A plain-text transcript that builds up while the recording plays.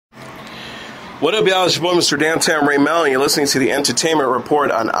What up, y'all? It's your boy, Mr. Downtown Ray Melo, and you're listening to the Entertainment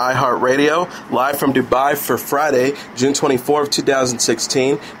Report on iHeartRadio, live from Dubai for Friday, June 24th,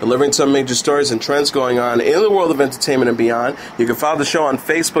 2016, delivering some major stories and trends going on in the world of entertainment and beyond. You can follow the show on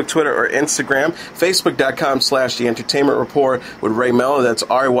Facebook, Twitter, or Instagram, facebook.com/The Entertainment Report with Ray Melo, that's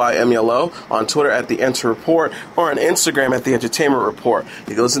RYMELO, on Twitter at The Enter Report, or on Instagram at The Entertainment Report.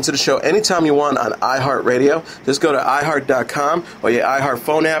 You can listen to the show anytime you want on iHeartRadio. Just go to iHeart.com or your iHeart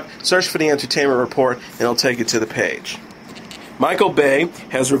phone app, search for The Entertainment Report, and it'll take you to the page. Michael Bay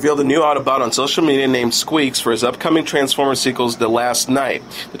has revealed a new Autobot on social media named Squeeks for his upcoming Transformers sequels, The Last Night.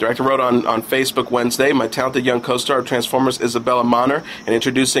 The director wrote on Facebook Wednesday, "My talented young co-star of Transformers, Isabella Moner, and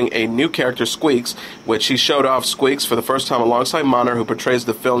introducing a new character, Squeeks," which he showed off Squeeks for the first time alongside Moner, who portrays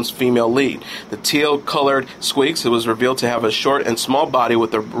the film's female lead. The teal-colored Squeeks was revealed to have a short and small body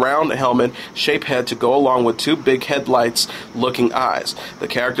with a round helmet-shaped head to go along with two big headlights-looking eyes. The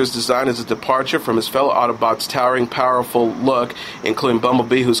character's design is a departure from his fellow Autobots' towering, powerful look, including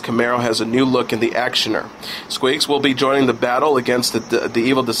Bumblebee, whose Camaro has a new look in the actioner. Squeeks will be joining the battle against the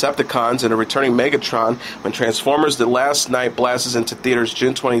evil Decepticons and a returning Megatron when Transformers The Last Night blasts into theaters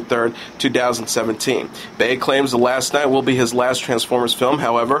June 23rd, 2017. Bay claims The Last Night will be his last Transformers film.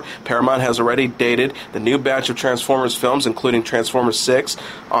 However, Paramount has already dated the new batch of Transformers films, including Transformers 6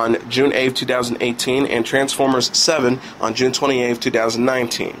 on June 8, 2018, and Transformers 7 on June 28,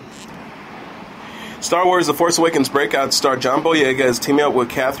 2019. Star Wars The Force Awakens breakout star John Boyega is teaming up with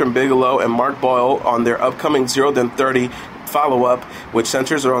Kathryn Bigelow and Mark Boyle on their upcoming 0-30 follow-up, which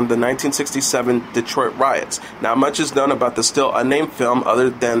centers around the 1967 Detroit riots. Not much is known about the still unnamed film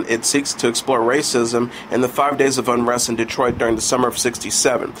other than it seeks to explore racism and the 5 days of unrest in Detroit during the summer of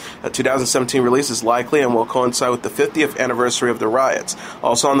 '67. A 2017 release is likely and will coincide with the 50th anniversary of the riots.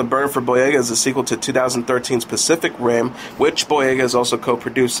 Also on the burner for Boyega is a sequel to 2013's Pacific Rim, which Boyega is also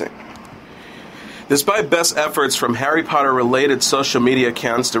co-producing. Despite best efforts from Harry Potter-related social media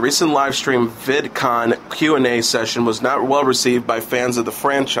accounts, the recent live-stream VidCon Q&A session was not well received by fans of the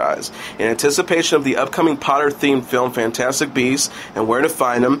franchise. In anticipation of the upcoming Potter-themed film Fantastic Beasts and Where to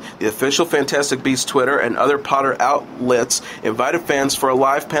Find Them, the official Fantastic Beasts Twitter and other Potter outlets invited fans for a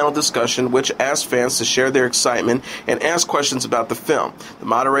live panel discussion which asked fans to share their excitement and ask questions about the film. The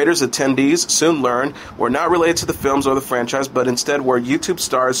moderators' attendees soon learned were not related to the films or the franchise, but instead were YouTube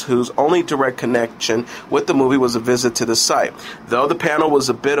stars whose only direct connection with the movie was a visit to the site. Though the panel was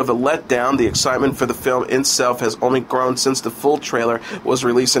a bit of a letdown, the excitement for the film itself has only grown since the full trailer was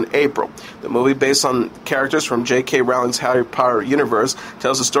released in April. The movie, based on characters from J.K. Rowling's Harry Potter universe,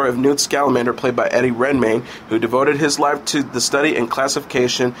 tells the story of Newt Scamander, played by Eddie Redmayne, who devoted his life to the study and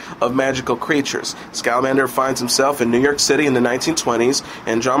classification of magical creatures. Scamander finds himself in New York City in the 1920s,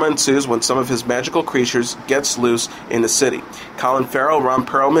 and drama ensues when some of his magical creatures gets loose in the city. Colin Farrell, Ron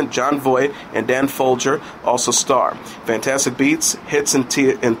Perlman, Jon Voight, and Dan Folger also star. Fantastic Beasts hits in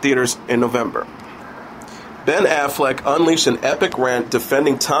theaters in November. Ben Affleck unleashed an epic rant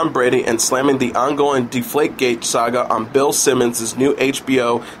defending Tom Brady and slamming the ongoing Deflategate saga on Bill Simmons' new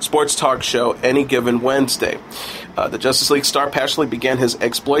HBO sports talk show Any Given Wednesday. The Justice League star passionately began his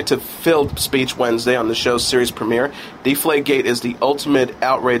exploitive-filled speech Wednesday on the show's series premiere. Deflategate is the ultimate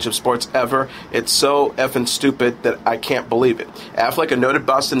outrage of sports ever. It's so effing stupid that I can't believe it. Affleck, a noted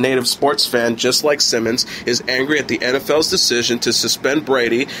Boston native sports fan just like Simmons, is angry at the NFL's decision to suspend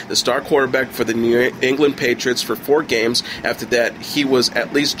Brady, the star quarterback for the New England Patriots, for 4 games after that he was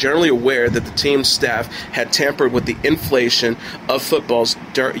at least generally aware that the team's staff had tampered with the inflation of footballs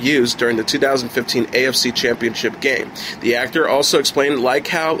used during the 2015 AFC Championship game. The actor also explained,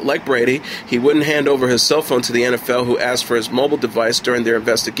 like Brady, he wouldn't hand over his cell phone to the NFL, who asked for his mobile device during their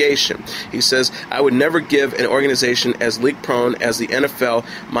investigation. He says, "I would never give an organization as leak-prone as the NFL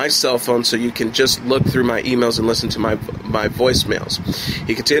my cell phone so you can just look through my emails and listen to my voicemails."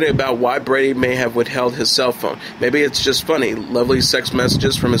 He continued about why Brady may have withheld his cell phone. Maybe it's just funny. Lovely sex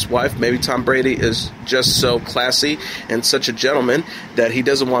messages from his wife. Maybe Tom Brady is just so classy and such a gentleman that he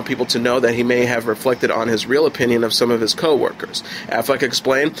doesn't want people to know that he may have reflected on his real opinion of some of his co-workers. Affleck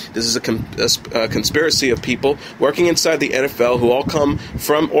explained, "This is a conspiracy of people working inside the NFL who all come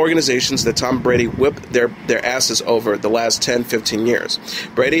from organizations that Tom Brady whipped their asses over the last 10-15 years.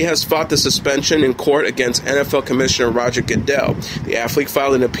 Brady has fought the suspension in court against NFL Commissioner Roger Goodell. The athlete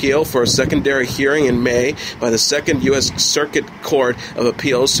filed an appeal for a secondary hearing in May May by the Second U.S. Circuit Court of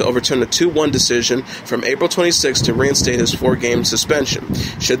Appeals to overturn a 2-1 decision from April 26 to reinstate his 4-game suspension.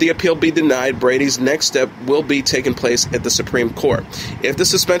 Should the appeal be denied, Brady's next step will be taking place at the Supreme Court. If the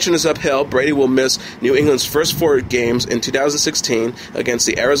suspension is upheld, Brady will miss New England's first 4 games in 2016 against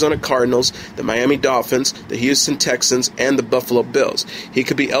the Arizona Cardinals, the Miami Dolphins, the Houston Texans, and the Buffalo Bills. He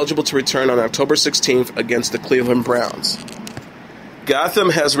could be eligible to return on October 16th against the Cleveland Browns. Gotham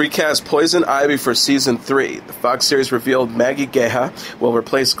has recast Poison Ivy for Season 3. The Fox series revealed Maggie Geha will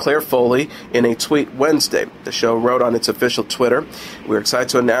replace Claire Foley in a tweet Wednesday. The show wrote on its official Twitter, "We're excited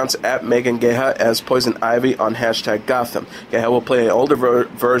to announce at Megan Geha as Poison Ivy on #Gotham. Geha will play an older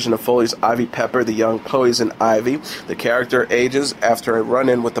version of Foley's Ivy Pepper, the young Poison Ivy. The character ages after a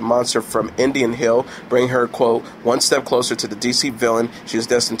run-in with the monster from Indian Hill, bring her, quote, one step closer to the DC villain she is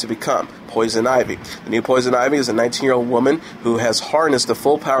destined to become, Poison Ivy. The new Poison Ivy is a 19-year-old woman who has harness the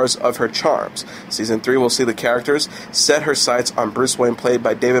full powers of her charms. Season 3 will see the characters set her sights on Bruce Wayne, played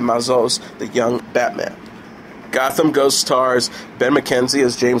by David Mazos, the young Batman. Gotham Ghost stars Ben McKenzie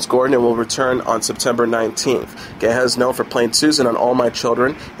as James Gordon and will return on September 19th. Geha is known for playing Susan on All My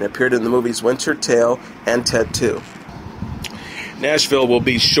Children and appeared in the movies Winter Tale and Ted 2. Nashville will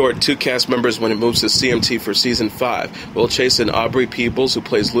be short 2 cast members when it moves to CMT for Season 5. Will Chase and Aubrey Peeples, who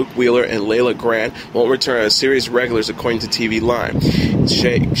plays Luke Wheeler and Layla Grant, won't return as series regulars according to TV Line.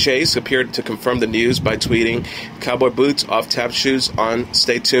 Chase appeared to confirm the news by tweeting, "Cowboy boots off tap shoes on,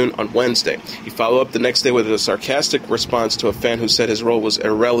 stay tuned on Wednesday." He followed up the next day with a sarcastic response to a fan who said his role was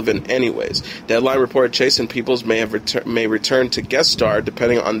irrelevant anyways. Deadline reported Chase and Peeples may return to guest star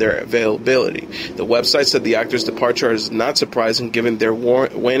depending on their availability. The website said the actor's departure is not surprising given their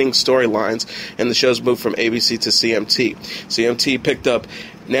waning storylines and the show's move from ABC to CMT. CMT picked up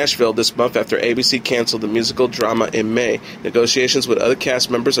Nashville this month after ABC canceled the musical drama in May. Negotiations with other cast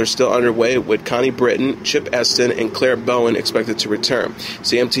members are still underway, with Connie Britton, Chip Eston, and Claire Bowen expected to return.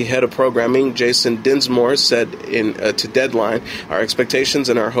 CMT head of programming Jason Dinsmore said to Deadline, "Our expectations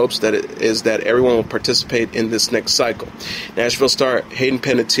and our hopes is that everyone will participate in this next cycle." Nashville star Hayden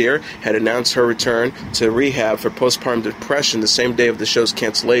Panettiere had announced her return to rehab for postpartum depression the same day of the show's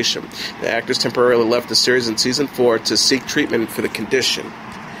cancellation. The actress temporarily left the series in Season 4 to seek treatment for the condition.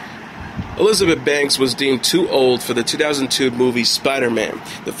 Elizabeth Banks was deemed too old for the 2002 movie Spider-Man.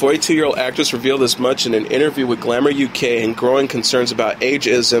 The 42-year-old actress revealed as much in an interview with Glamour UK and growing concerns about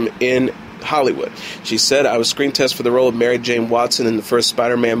ageism in Hollywood. She said, "I was screen test for the role of Mary Jane Watson in the first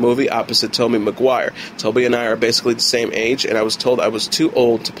Spider-Man movie opposite Tobey Maguire. Tobey and I are basically the same age, and I was told I was too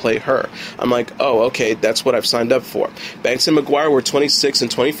old to play her. I'm like, oh, okay, that's what I've signed up for." Banks and Maguire were 26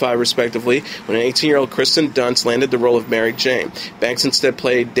 and 25, respectively, when an 18-year-old Kristen Dunst landed the role of Mary Jane. Banks instead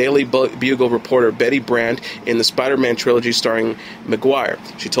played Daily Bugle reporter Betty Brand in the Spider-Man trilogy starring Maguire.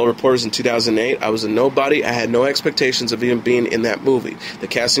 She told reporters in 2008, "I was a nobody. I had no expectations of even being in that movie. The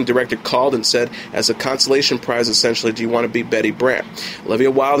casting director called and said, as a consolation prize, essentially, do you want to be Betty Brant?"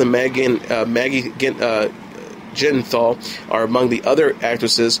 Olivia Wilde and Maggie Gyllenhaal are among the other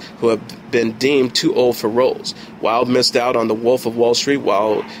actresses who have been deemed too old for roles. Wilde missed out on The Wolf of Wall Street,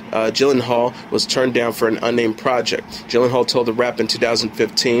 while Gyllenhaal was turned down for an unnamed project. Gyllenhaal told The Wrap in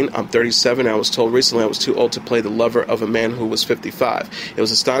 2015, "I'm 37 and I was told recently I was too old to play the lover of a man who was 55. It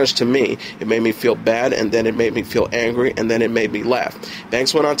was astonishing to me. It made me feel bad, and then it made me feel angry, and then it made me laugh."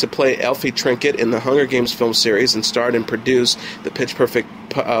 Banks went on to play Elfie Trinket in the Hunger Games film series and starred and produced the Pitch Perfect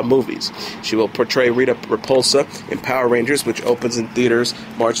movies. She will portray Rita Repulsa in Power Rangers, which opens in theaters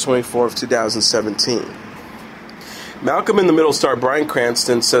March 24th, 2017. Malcolm in the Middle star Bryan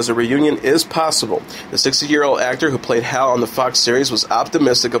Cranston says a reunion is possible. The 60-year-old actor who played Hal on the Fox series was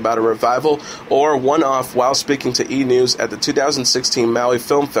optimistic about a revival or one-off while speaking to E! News at the 2016 Maui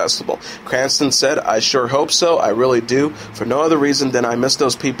Film Festival. Cranston said, "I sure hope so, I really do, for no other reason than I miss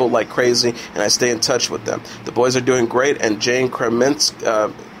those people like crazy and I stay in touch with them. The boys are doing great and Jane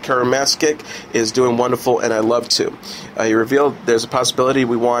Karamaskik is doing wonderful, and I love to." He revealed there's a possibility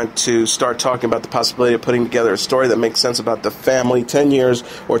we want to start talking about the possibility of putting together a story that makes sense about the family 10 years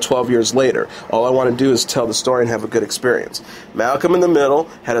or 12 years later. All I want to do is tell the story and have a good experience. Malcolm in the Middle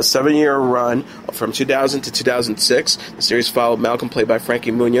had a 7-year run from 2000 to 2006. The series followed Malcolm, played by Frankie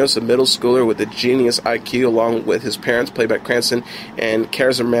Munoz, a middle schooler with a genius IQ, along with his parents, played by Cranston and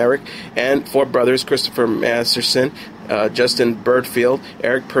Kaczmarek, and 4 brothers, Christopher Masterson, Justin Birdfield,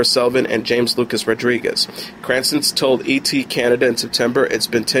 Eric Purcellvin, and James Lucas Rodriguez. Cranston told ET Canada in September, "It's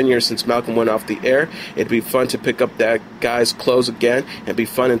been 10 years since Malcolm went off the air. It'd be fun to pick up that guy's clothes again and be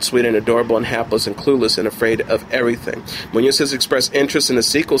fun and sweet and adorable and hapless and clueless and afraid of everything." Munoz has expressed interest in a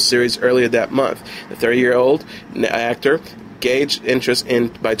sequel series earlier that month. The 30-year-old actor gauge interest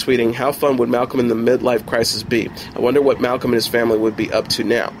by tweeting, "How fun would Malcolm in the midlife crisis be? I wonder what Malcolm and his family would be up to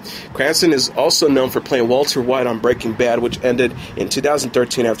now." Cranston is also known for playing Walter White on Breaking Bad, which ended in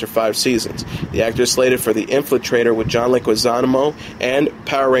 2013 after 5 seasons. The actor is slated for The Infiltrator with John Leguizamo and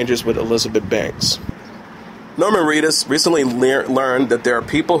Power Rangers with Elizabeth Banks. Norman Reedus recently learned that there are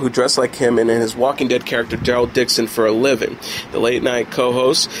people who dress like him and in his Walking Dead character Daryl Dixon for a living. The late-night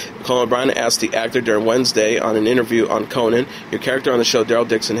co-host Conan O'Brien asked the actor during Wednesday on an interview on Conan, "Your character on the show, Daryl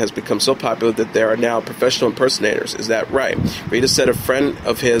Dixon, has become so popular that there are now professional impersonators. Is that right?" Reedus said a friend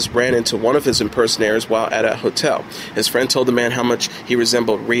of his ran into one of his impersonators while at a hotel. His friend told the man how much he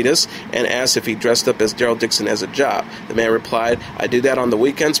resembled Reedus and asked if he dressed up as Daryl Dixon as a job. The man replied, "I do that on the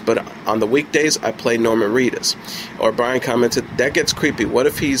weekends, but on the weekdays I play Norman Reedus." O'Brien commented, "That gets creepy. What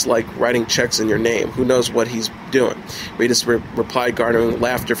if he's like writing checks in your name? Who knows what he's doing?" Reedus replied, garnering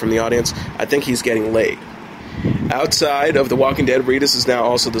laughter from the audience, "I think he's getting laid." Outside of The Walking Dead, Reedus is now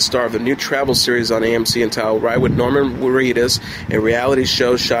also the star of the new travel series on AMC entitled Ride with Norman Reedus, a reality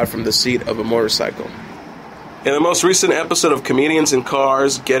show shot from the seat of a motorcycle. In the most recent episode of Comedians in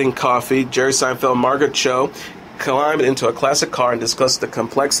Cars Getting Coffee, Jerry Seinfeld and Margaret Cho climbed into a classic car and discussed the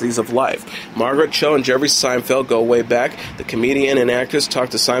complexities of life. Margaret Cho and Jerry Seinfeld go way back. The comedian and actress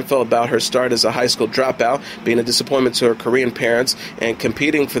talked to Seinfeld about her start as a high school dropout, being a disappointment to her Korean parents, and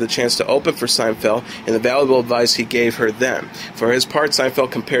competing for the chance to open for Seinfeld, and the valuable advice he gave her then. For his part,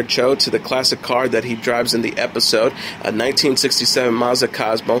 Seinfeld compared Cho to the classic car that he drives in the episode, a 1967 Mazda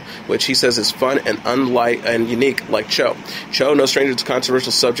Cosmo, which he says is fun and unlike and unique like Cho. Cho, no stranger to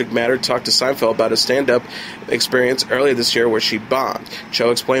controversial subject matter, talked to Seinfeld about his stand-up experience earlier this year where she bombed.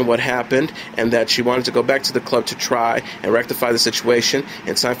 Cho explained what happened and that she wanted to go back to the club to try and rectify the situation,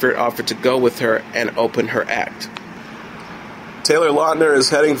 and Seinfeld offered to go with her and open her act. Taylor Lautner is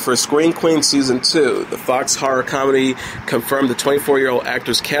heading for Scream Queen Season 2. The Fox horror comedy confirmed the 24-year-old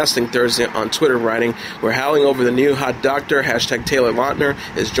actor's casting Thursday on Twitter, writing, "We're howling over the new hot doctor. Hashtag Taylor Lautner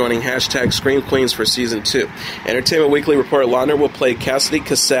is joining hashtag Scream Queens for Season 2. Entertainment Weekly reported Lautner will play Cassidy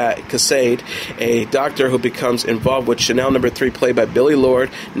Casade, a doctor who becomes involved with Chanel No. 3, played by Billy Lord,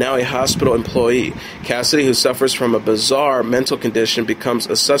 now a hospital employee. Cassidy, who suffers from a bizarre mental condition, becomes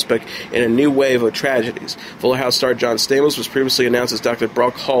a suspect in a new wave of tragedies. Fuller House star John Stamos was previously announced as Dr.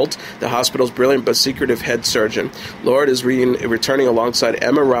 Brock Holt, the hospital's brilliant but secretive head surgeon. Lord is returning alongside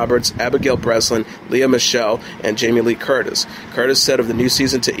Emma Roberts, Abigail Breslin, Leah Michelle, and Jamie Lee Curtis. Curtis said of the new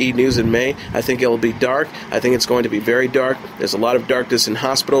season to E! News in May, "I think it'll be dark. I think it's going to be very dark. There's a lot of darkness in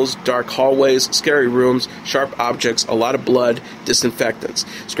hospitals, dark hallways, scary rooms, sharp objects, a lot of blood, disinfectants."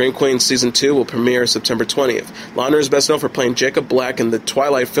 Scream Queen Season 2 will premiere September 20th. Lautner is best known for playing Jacob Black in the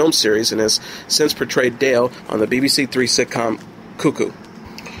Twilight film series and has since portrayed Dale on the BBC Three sitcom Cuckoo.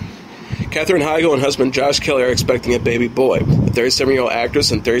 Katherine Heigl and husband Josh Kelley are expecting a baby boy. The 37-year-old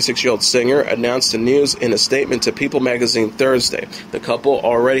actress and 36-year-old singer announced the news in a statement to People magazine Thursday. The couple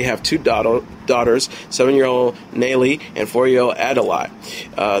already have 2 daughters, 7-year-old Nayli and 4-year-old Adelaide.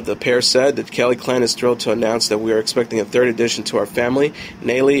 The pair said that Kelley clan is thrilled to announce that we are expecting a 3rd addition to our family.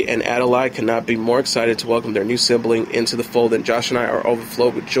 Nayli and Adelaide cannot be more excited to welcome their new sibling into the fold, and Josh and I are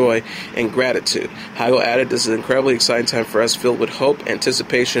overflowed with joy and gratitude. Heigl added, "This is an incredibly exciting time for us, filled with hope,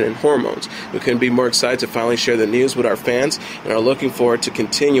 anticipation, and hormones. We couldn't be more excited to finally share the news with our fans and are looking forward to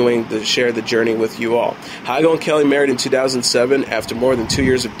continuing to share the journey with you all." Heigl and Kelley married in 2007 after more than 2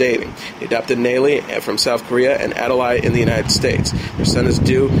 years of dating. They adopted Nayli from South Korea and Adelaide in the United States. Their son is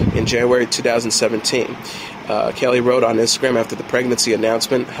due in January 2017. Kelley wrote on Instagram after the pregnancy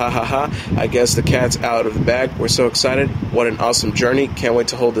announcement, "Ha ha ha, I guess the cat's out of the bag. We're so excited. What an awesome journey. Can't wait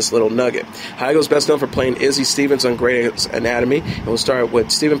to hold this little nugget." Heigl's best known for playing Izzy Stevens on Grey's Anatomy and will star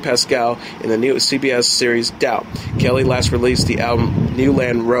with Stephen Pascal in the new CBS series Doubt. Kelley last released the album New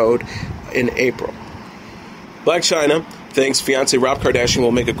Land Road in April. Blac Chyna thinks fiancé Rob Kardashian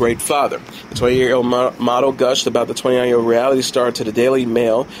will make a great father. The 20-year-old model gushed about the 29-year-old reality star to the Daily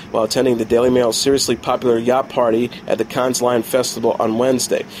Mail while attending the Daily Mail's seriously popular yacht party at the Cannes Lions Festival on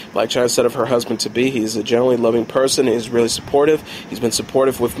Wednesday. Blac Chyna said of her husband-to-be, "He's a genuinely loving person. He's really supportive. He's been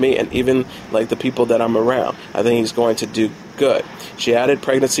supportive with me and even like the people that I'm around. I think he's going to do good." She added,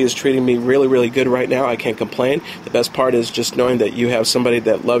 "Pregnancy is treating me really, really good right now. I can't complain. The best part is just knowing that you have somebody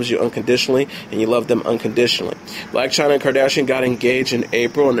that loves you unconditionally and you love them unconditionally." Blac Chyna and Kardashian got engaged in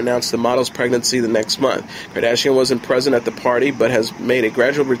April and announced the model's pregnancy the next month. Kardashian wasn't present at the party but has made a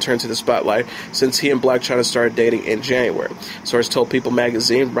gradual return to the spotlight since he and Blac Chyna started dating in January. Source told People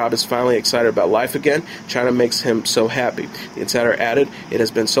magazine, "Rob is finally excited about life again. Chyna makes him so happy." The insider added, "It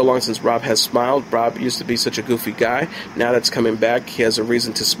has been so long since Rob has smiled. Rob used to be such a goofy guy. Now that's coming back, he has a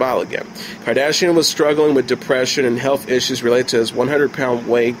reason to smile again. Kardashian was struggling with depression and health issues related to his 100-pound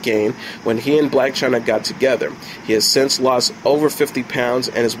weight gain when he and Blac Chyna got together. He has since lost over 50 pounds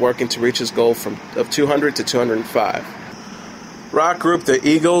and is working to reach his goal of 200 to 205. Rock group The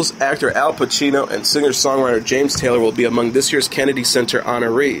Eagles, actor Al Pacino, and singer-songwriter James Taylor will be among this year's Kennedy Center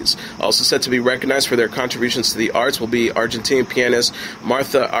Honorees. Also set to be recognized for their contributions to the arts will be Argentine pianist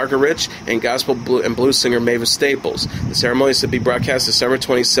Martha Argerich and gospel and blues singer Mavis Staples. The ceremony is to be broadcast December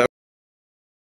 27th.